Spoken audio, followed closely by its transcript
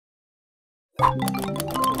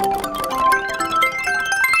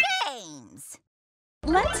Games!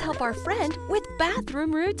 Let's help our friend with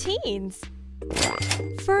bathroom routines.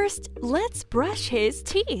 First, let's brush his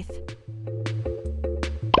teeth.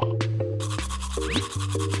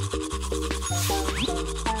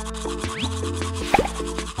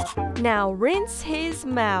 Now rinse his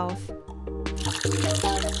mouth.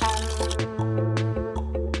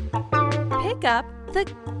 Pick up the...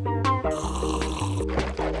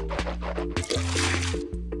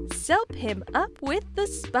 Soap him up with the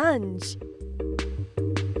sponge.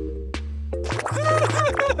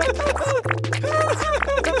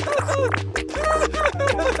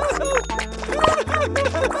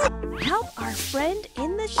 Help our friend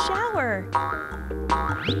in the shower.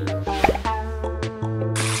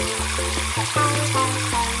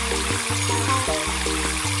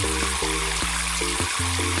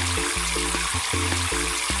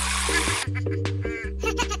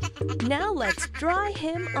 Now let's dry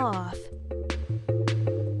him off.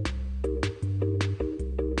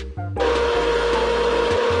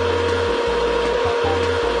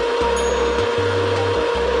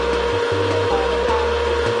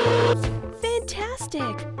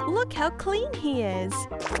 Fantastic! Look how clean he is.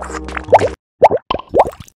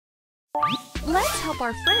 Let's help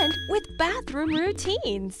our friend with bathroom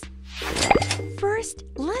routines. First,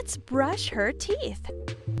 let's brush her teeth.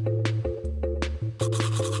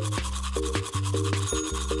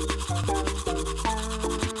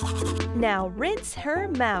 Now rinse her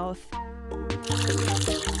mouth.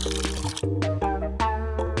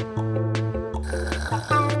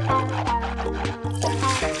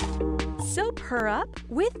 Soap her up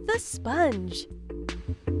with the sponge.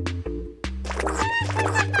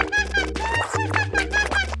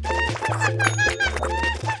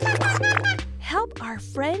 Help our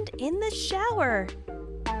friend in the shower.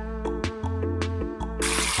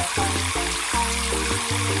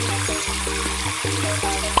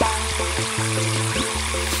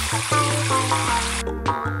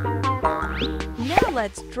 Now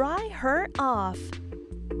let's dry her off.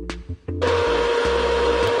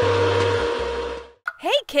 Hey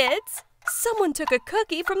kids! Someone took a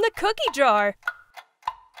cookie from the cookie jar.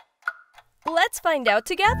 Let's find out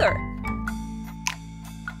together.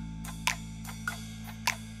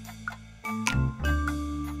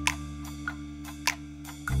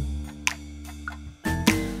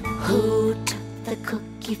 Who took the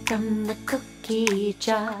cookie from the cookie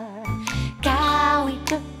jar? Cowie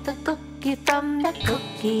took the cookie from the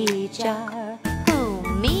cookie jar. Who,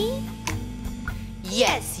 me?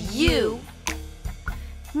 Yes, you.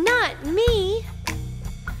 Not me.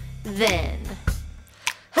 Then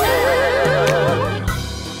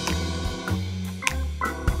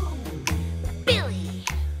Billy.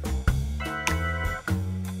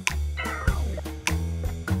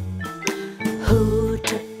 Who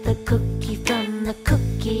took the cookie from the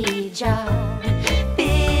cookie jar?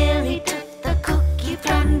 Billy took the cookie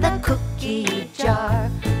from the cookie jar.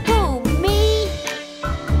 Who, me?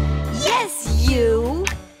 Yes, you.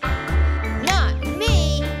 Not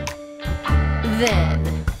me.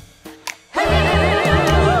 Then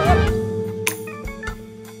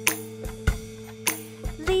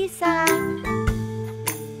Lisa.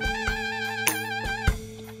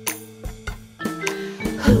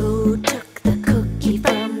 Who took the cookie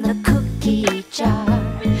from the cookie jar?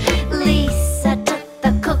 Lisa took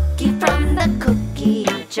the cookie from the cookie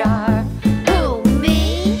jar. Who,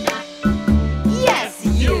 me? Yes,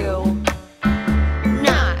 you.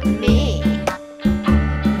 Not me.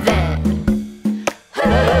 Then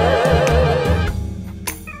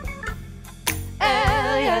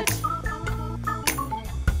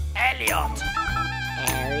Elliot.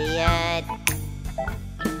 Elliot.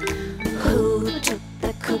 Who took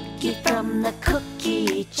the cookie from the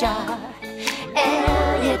cookie jar?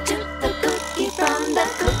 Elliot took the cookie from the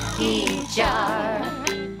cookie jar.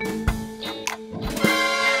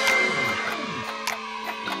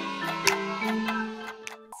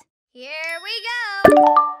 Here we go!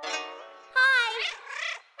 Hi!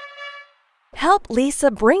 Help Lisa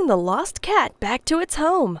bring the lost cat back to its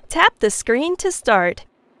home. Tap the screen to start.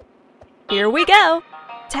 Here we go.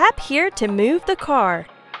 Tap here to move the car.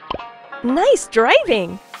 Nice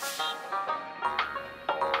driving!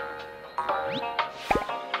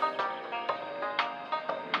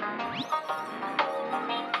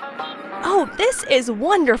 Oh, this is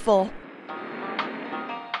wonderful!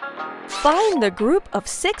 Find the group of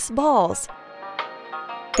 6 balls.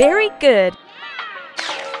 Very good.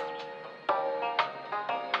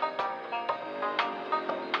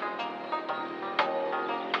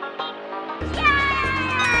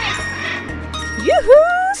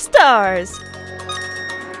 Yoo-hoo! Stars!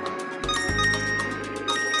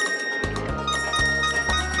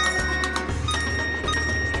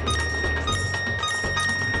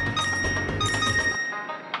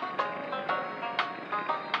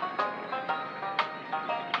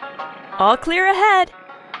 All clear ahead.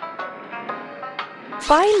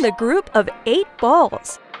 Find the group of 8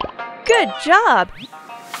 balls. Good job!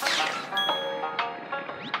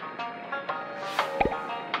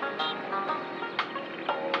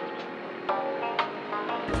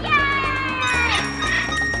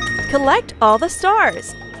 Collect all the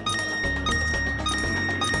stars.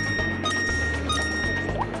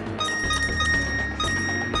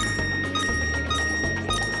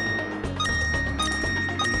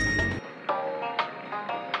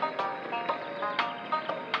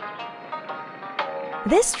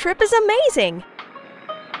 This trip is amazing!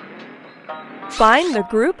 Find the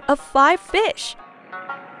group of 5 fish.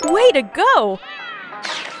 Way to go!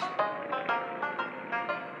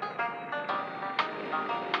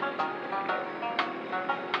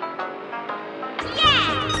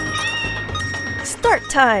 Start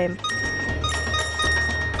time!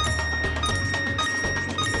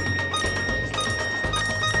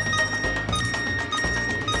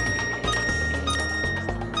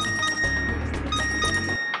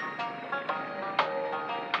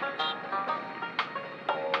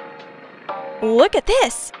 Look at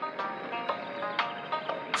this!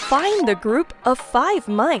 Find the group of 5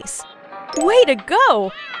 mice. Way to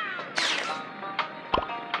go!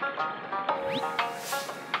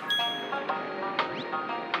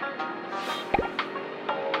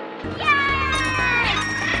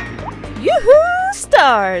 Yoo-hoo!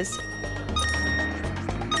 Stars!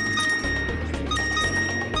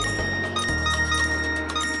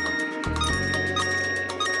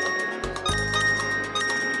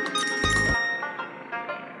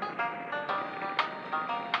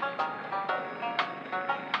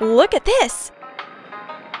 Look at this!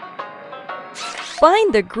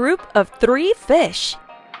 Find the group of 3 fish.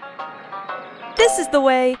 This is the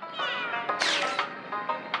way.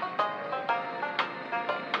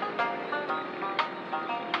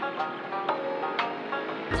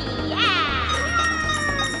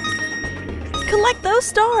 Collect those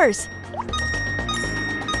stars.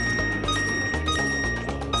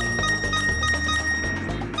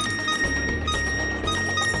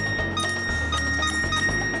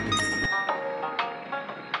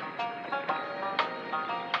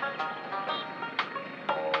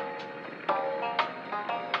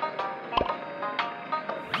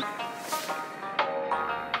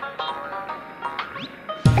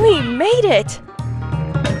 We made it!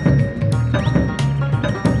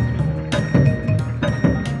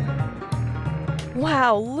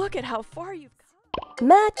 Wow, look at how far you've come.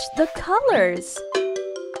 Match the colors.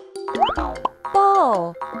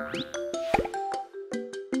 Ball.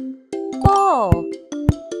 Ball.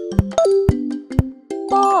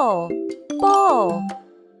 Ball. Ball.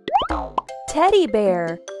 Teddy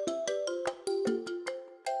bear.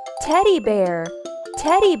 Teddy bear.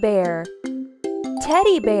 Teddy bear.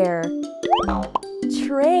 Teddy bear.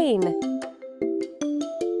 Train.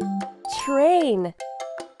 Train.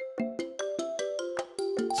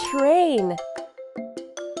 Train.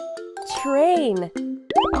 Train.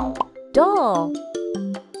 Doll.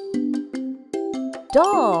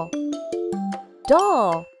 Doll.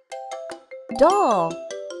 Doll. Doll.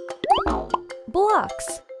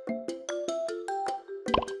 Blocks.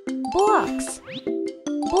 Blocks.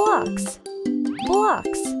 Blocks.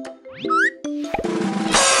 Blocks.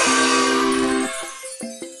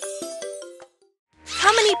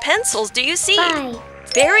 How many pencils do you see? 5.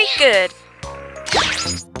 Very good.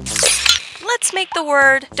 Let's make the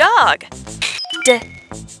word dog.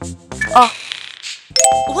 Oh.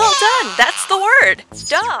 Well done, that's the word,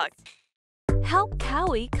 dog. Help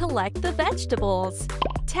Cowie collect the vegetables.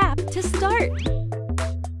 Tap to start.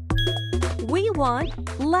 We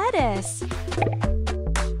want lettuce.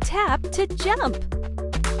 Tap to jump.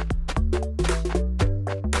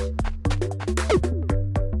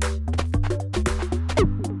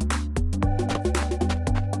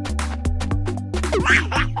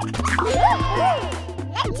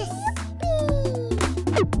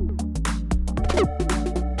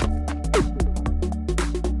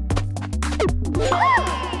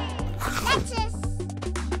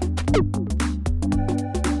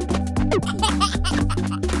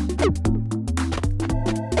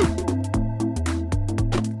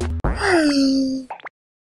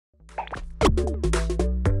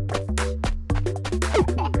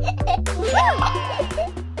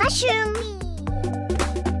 Mushroom.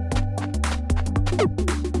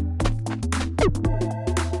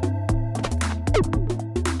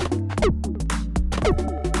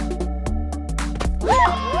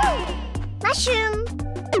 Mushroom.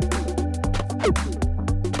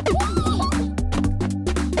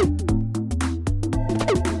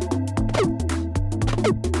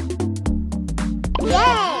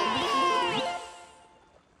 Yay!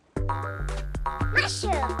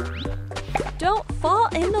 Mushroom. Don't fall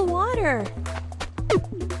in the water.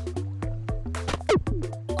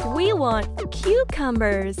 We want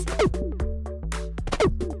cucumbers.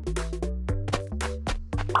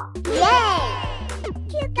 Yay!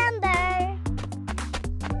 Cucumber.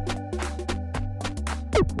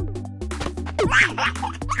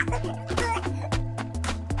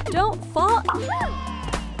 Don't fall.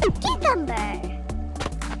 Cucumber.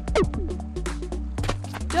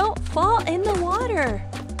 Don't fall in the water.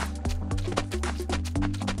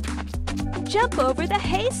 Jump over the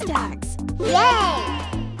haystacks. Yay!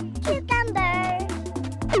 Cucumber.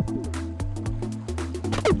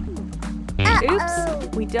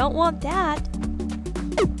 Oops, we don't want that.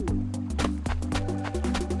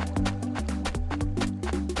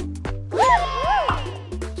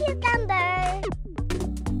 Cucumber.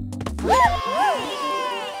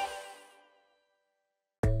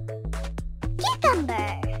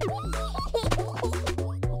 Cucumber.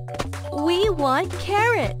 We want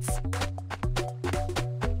carrots.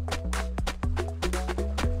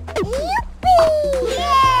 Yippee!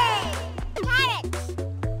 Yay! Carrots.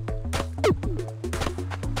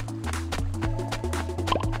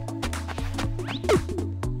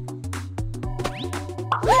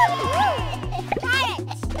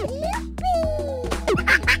 Carrots. Yippee!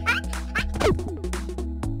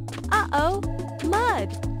 Uh-oh, mud.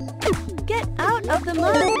 Get out of the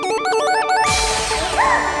mud.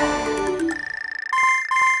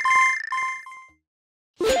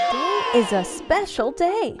 Today is a special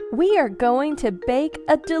day. We are going to bake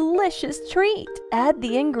a delicious treat. Add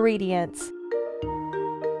the ingredients.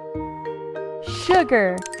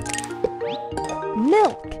 Sugar,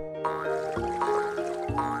 milk,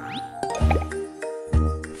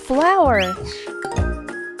 flour,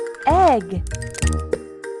 egg,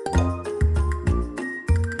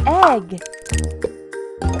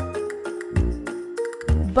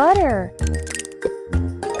 butter.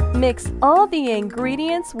 Mix all the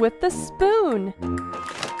ingredients with the spoon.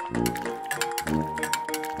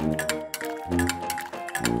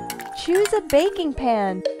 Choose a baking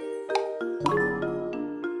pan.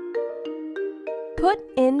 Put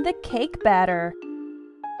in the cake batter.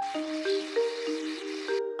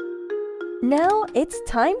 Now it's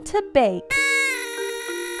time to bake.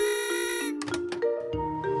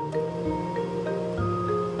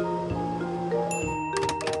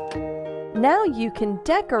 Now you can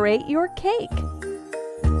decorate your cake.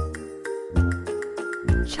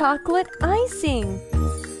 Chocolate icing.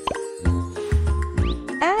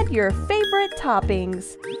 Add your favorite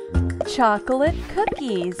toppings. Chocolate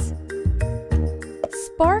cookies.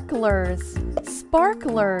 Sparklers.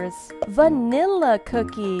 Vanilla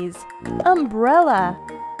cookies. Umbrella.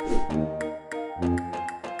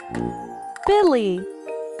 Billy.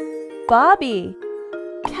 Bobby.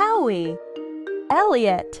 Cowie.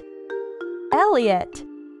 Elliot.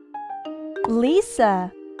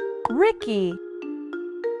 Lisa, Ricky,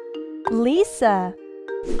 Lisa.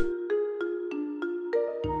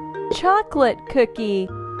 Chocolate cookie,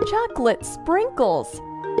 chocolate sprinkles,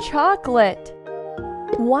 chocolate,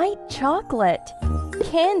 white chocolate,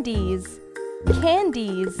 candies,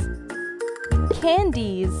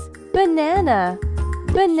 banana.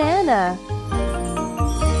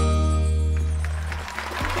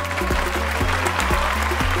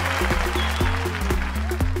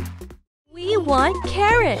 We want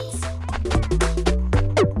carrots.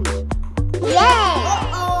 Yay!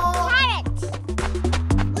 Carrots.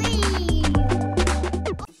 Whee!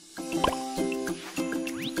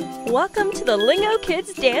 Welcome to the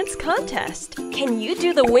Lingokids Dance Contest. Can you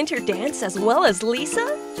do the winter dance as well as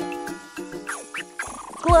Lisa?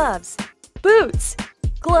 Gloves, boots,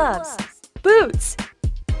 gloves, boots,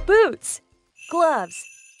 gloves.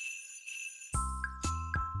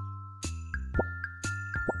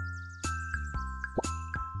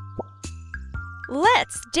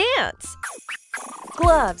 Let's dance!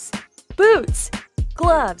 Gloves, boots,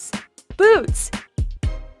 gloves, boots.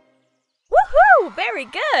 Woohoo! Very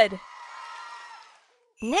good!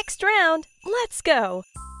 Next round, let's go!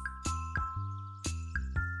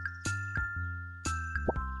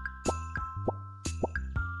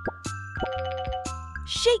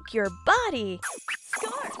 Shake your body!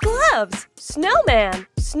 Gloves, snowman,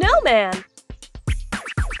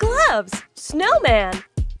 Gloves, snowman.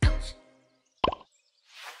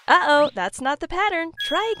 Uh-oh, that's not the pattern.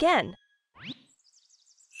 Try again.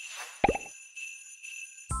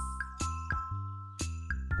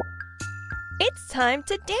 It's time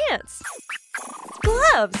to dance.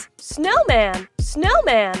 Gloves, snowman,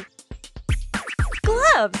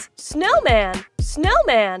 Gloves,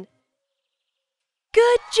 snowman.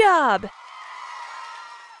 Good job!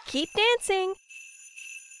 Keep dancing.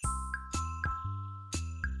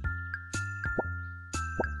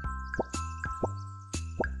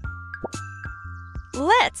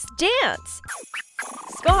 Let's dance!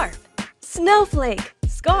 Scarf, snowflake,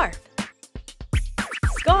 scarf.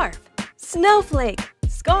 Scarf, snowflake,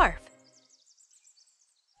 scarf.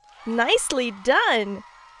 Nicely done!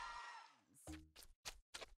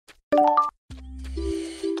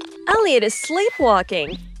 Elliot is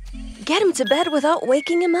sleepwalking. Get him to bed without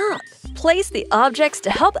waking him up. Place the objects to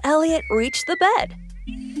help Elliot reach the bed.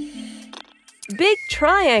 Big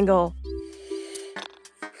triangle.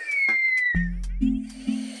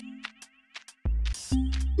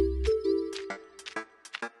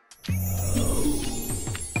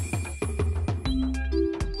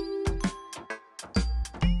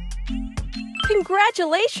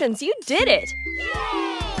 Congratulations, you did it!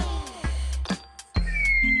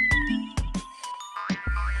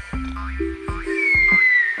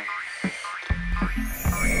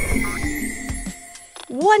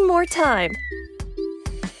 One more time.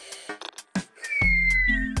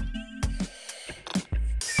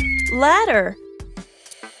 Ladder.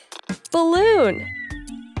 Balloon.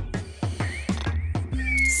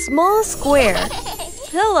 Small square.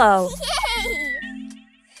 Pillow.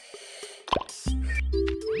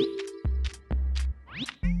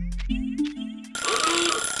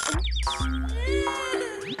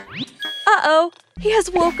 Uh-oh, he has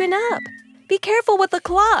woken up. Be careful with the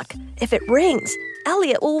clock. If it rings,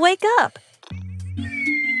 Elliot will wake up.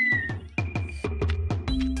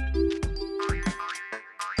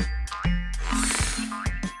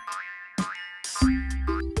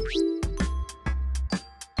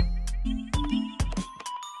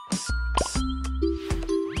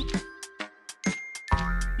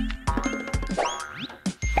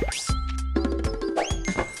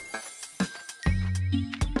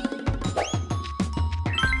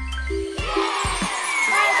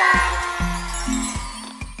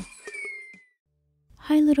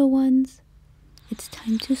 Hi, little ones. It's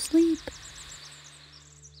time to sleep.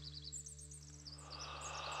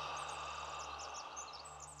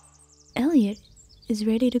 Elliot is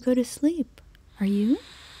ready to go to sleep. Are you?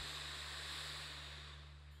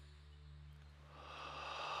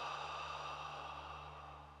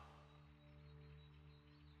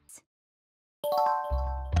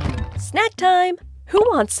 Snack time! Who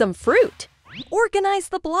wants some fruit? Organize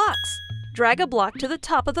the blocks. Drag a block to the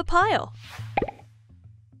top of the pile.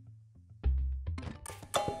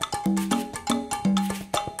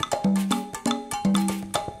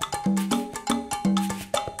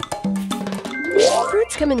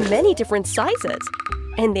 Fruits come in many different sizes,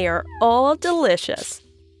 and they are all delicious.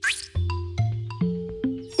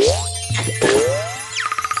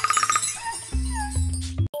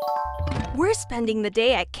 We're spending the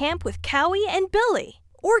day at camp with Cowie and Billy.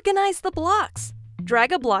 Organize the blocks.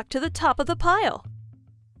 Drag a block to the top of the pile.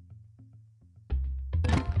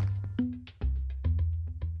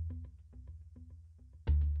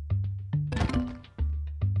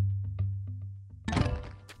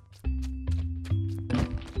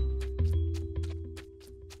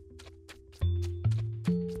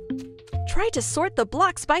 Try to sort the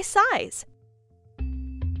blocks by size.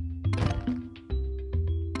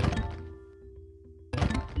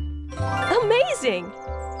 Amazing!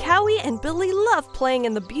 Cowie and Billy love playing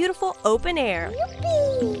in the beautiful open air.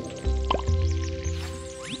 Yippee!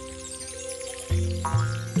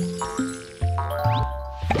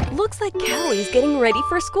 Looks like Cowie's getting ready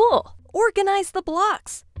for school. Organize the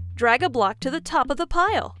blocks. Drag a block to the top of the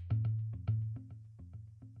pile.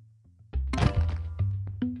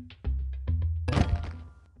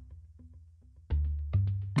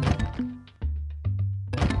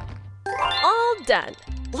 All done.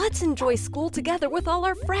 Let's enjoy school together with all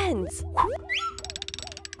our friends.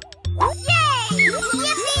 Yay!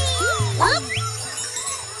 Yippee!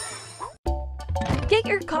 Get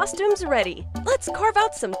your costumes ready. Let's carve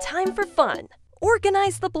out some time for fun.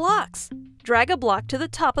 Organize the blocks. Drag a block to the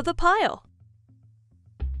top of the pile.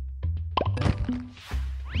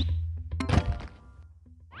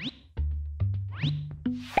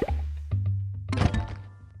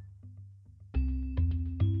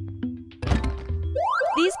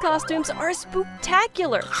 These costumes are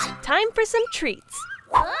spooktacular. Time for some treats.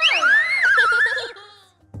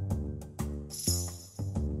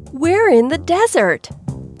 We're in the desert.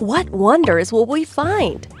 What wonders will we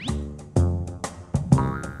find?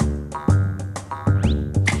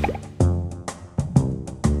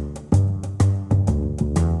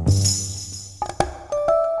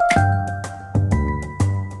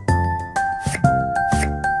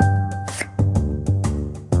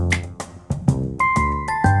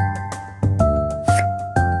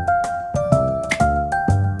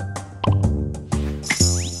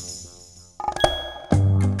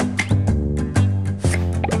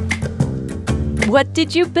 What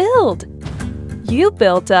did you build? You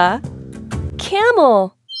built a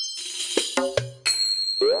camel.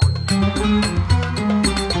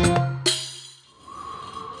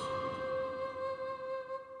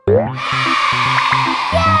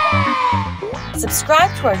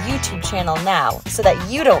 Subscribe to our YouTube channel now so that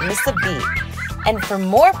you don't miss a beat. And for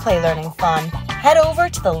more play learning fun, head over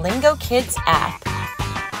to the Lingokids app.